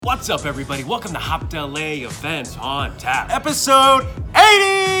What's up, everybody? Welcome to Hopped LA Events on Tap, Episode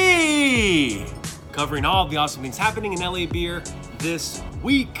 80! covering all the awesome things happening in LA beer this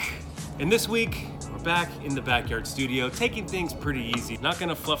week. And this week, we're back in the backyard studio, taking things pretty easy. Not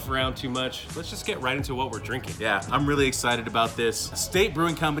gonna fluff around too much. Let's just get right into what we're drinking. Yeah, I'm really excited about this. State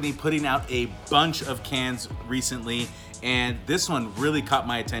Brewing Company putting out a bunch of cans recently, and this one really caught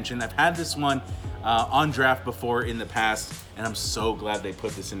my attention. I've had this one on draft before in the past, and I'm so glad they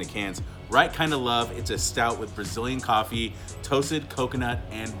put this into cans. Right Kind of Love. It's a stout with Brazilian coffee, toasted coconut,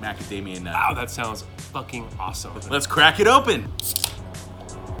 and macadamia nut. Wow, that sounds fucking awesome. Let's crack it open.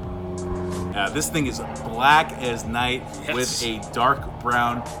 This thing is black as night with a dark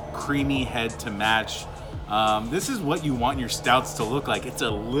brown, creamy head to match. This is what you want your stouts to look like. It's a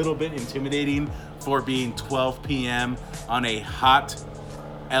little bit intimidating for being 12 p.m. on a hot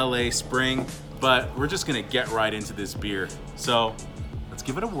LA spring, but we're just gonna get right into this beer. So let's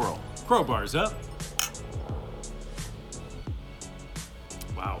give it a whirl. Crowbars up.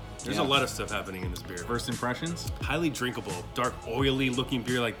 Wow, there's a lot of stuff happening in this beer. First impressions? Highly drinkable, dark, oily looking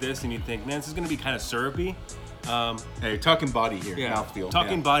beer like this, and you think, man, this is gonna be kind of syrupy. Hey, talking body here, mouthfeel.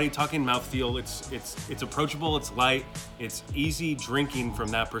 Talking body, talking mouthfeel. It's approachable, it's light, it's easy drinking from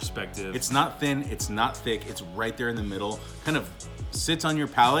that perspective. It's not thin, it's not thick, it's right there in the middle. Kind of sits on your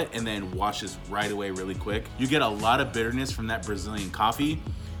palate and then washes right away really quick. You get a lot of bitterness from that Brazilian coffee,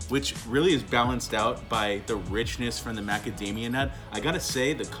 which really is balanced out by the richness from the macadamia nut. I gotta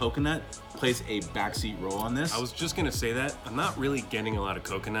say, the coconut plays a backseat role on this. I was just gonna say that. I'm not really getting a lot of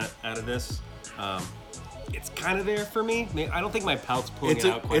coconut out of this. It's kind of there for me. I don't think my palate's pulling it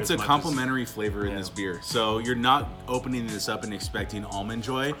out quite as much. It's a complementary flavor in this beer. So you're not opening this up and expecting almond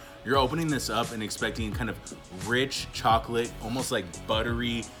joy. You're opening this up and expecting kind of rich chocolate, almost like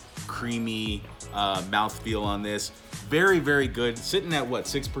buttery, creamy mouthfeel on this. Very, very good. Sitting at what,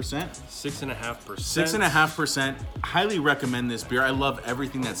 6%? 6.5%. 6.5%. Highly recommend this beer. I love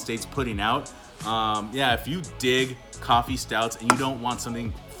everything that State's putting out. If you dig coffee stouts and you don't want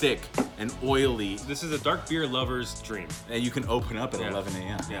something thick and oily, this is a dark beer lover's dream. And you can open up at 11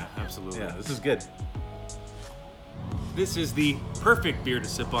 a.m. Yeah, absolutely. Yeah, this is good. This is the perfect beer to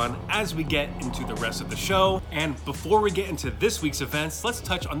sip on as we get into the rest of the show. And before we get into this week's events, let's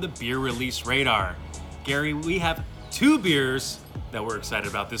touch on the beer release radar. Gary, we have 2 beers that we're excited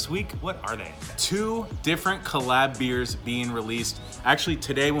about this week. What are they? 2 different collab beers being released. Actually,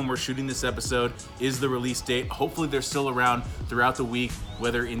 today when we're shooting this episode is the release date. Hopefully they're still around throughout the week,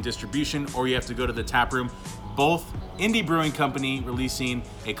 whether in distribution or you have to go to the tap room. Both Indie Brewing Company releasing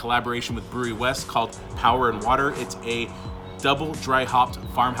a collaboration with Brewery West called Power and Water. It's a double dry hopped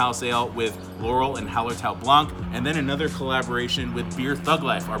farmhouse ale with Laurel and Hallertau Blanc, and then another collaboration with Beer Thug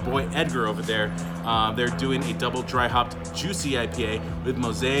Life, our boy Edgar over there. They're doing a double dry hopped juicy IPA with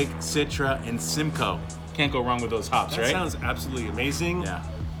Mosaic, Citra, and Simcoe. Can't go wrong with those hops, right? That sounds absolutely amazing. Yeah.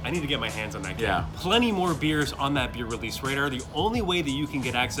 I need to get my hands on that can. Yeah. Plenty more beers on that beer release radar. The only way that you can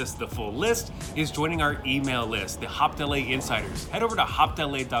get access to the full list is joining our email list, the Hopped LA Insiders. Head over to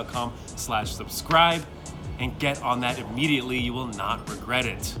hoppedla.com/subscribe and get on that immediately. You will not regret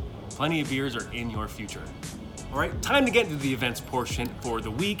it. Plenty of beers are in your future. All right, time to get into the events portion for the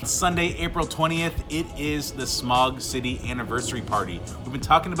week. Sunday, April 20th, it is the Smog City Anniversary Party. We've been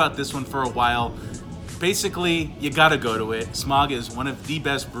talking about this one for a while. Basically, you gotta go to it. Smog is one of the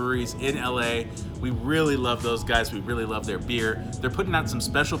best breweries in LA. We really love those guys. We really love their beer. They're putting out some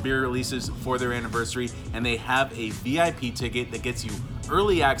special beer releases for their anniversary, and they have a VIP ticket that gets you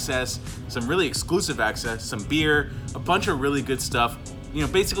early access, some really exclusive access, some beer, a bunch of really good stuff. You know,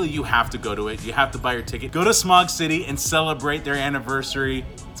 basically you have to go to it. You have to buy your ticket. Go to Smog City and celebrate their anniversary.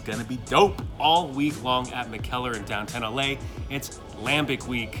 It's gonna be dope. All week long at McKellar in downtown LA, it's Lambic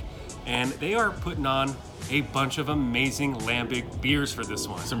Week. And they are putting on a bunch of amazing Lambic beers for this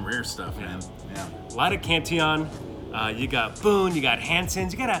one. Some rare stuff, man. Yeah. A lot of Cantillon. You got Boone, you got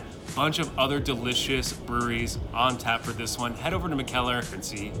Hanson's, you got a bunch of other delicious breweries on tap for this one. Head over to McKellar and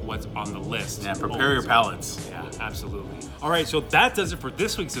see what's on the list. Yeah, prepare your palates. Yeah, absolutely. All right, so that does it for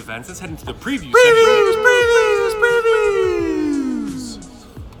this week's events. Let's head into the preview section.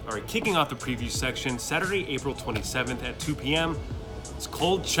 All right, kicking off the preview section, Saturday, April 27th at 2 p.m., it's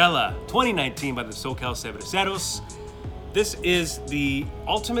Coldchella 2019 by the SoCal Cerveceros. This is the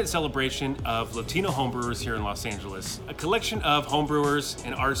ultimate celebration of Latino homebrewers here in Los Angeles. A collection of homebrewers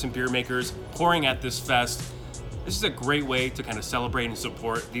and artisan beer makers pouring at this fest. This is a great way to kind of celebrate and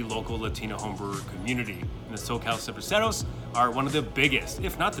support the local Latino homebrewer community. And the SoCal Cerveceros are one of the biggest,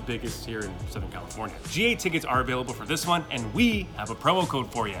 if not the biggest, here in Southern California. GA tickets are available for this one, and we have a promo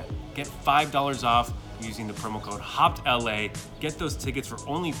code for you. Get $5 off using the promo code HOPPEDLA. Get those tickets for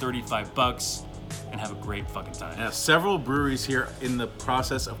only $35 and have a great fucking time. Yeah, several breweries here in the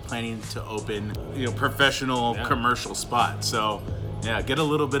process of planning to open, professional commercial spots. So, yeah, get a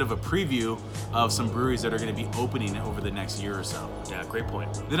little bit of a preview of some breweries that are going to be opening over the next year or so. Yeah, great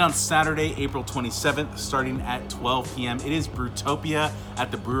point. Then on Saturday, April 27th, starting at 12 p.m., it is Brewtopia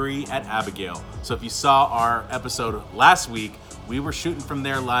at the brewery at Abigail. So if you saw our episode last week, we were shooting from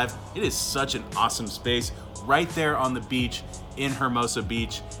there live. It is such an awesome space right there on the beach in Hermosa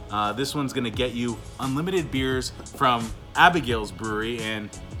Beach. This one's gonna get you unlimited beers from Abigail's Brewery and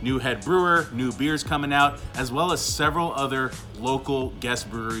new head brewer, new beers coming out, as well as several other local guest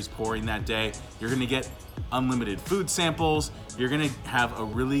breweries pouring that day. You're gonna get unlimited food samples. You're gonna have a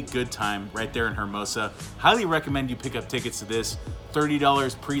really good time right there in Hermosa. Highly recommend you pick up tickets to this.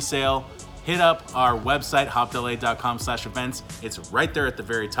 $30 pre-sale. Hit up our website, hoppedla.com/events. It's right there at the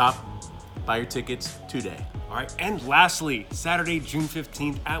very top. Buy your tickets today. All right, and lastly, Saturday, June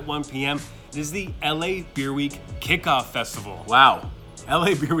 15th at 1 p.m., it is the LA Beer Week Kickoff Festival. Wow,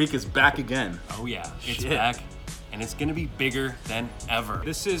 LA Beer Week is back again. Oh yeah, it's Shit. back, and it's gonna be bigger than ever.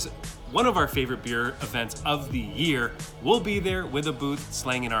 This is one of our favorite beer events of the year. We'll be there with a booth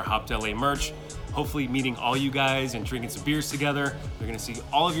slanging our Hopped LA merch, hopefully meeting all you guys and drinking some beers together. You're gonna see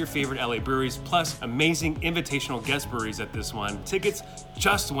all of your favorite LA breweries, plus amazing invitational guest breweries at this one. Tickets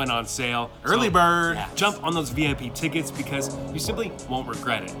just went on sale. Early bird. Yeah, jump on those VIP tickets because you simply won't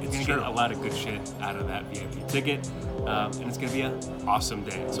regret it. You're gonna true. get a lot of good shit out of that VIP ticket, and it's gonna be an awesome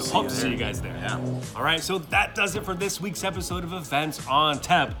day. So hope to see you guys there. Yeah. All right, so that does it for this week's episode of Events on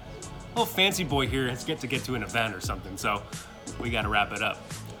Tap. Little fancy boy here has to get to an event or something, so we gotta wrap it up.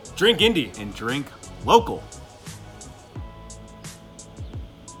 Drink indie. And drink local.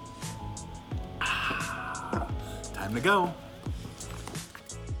 Time to go.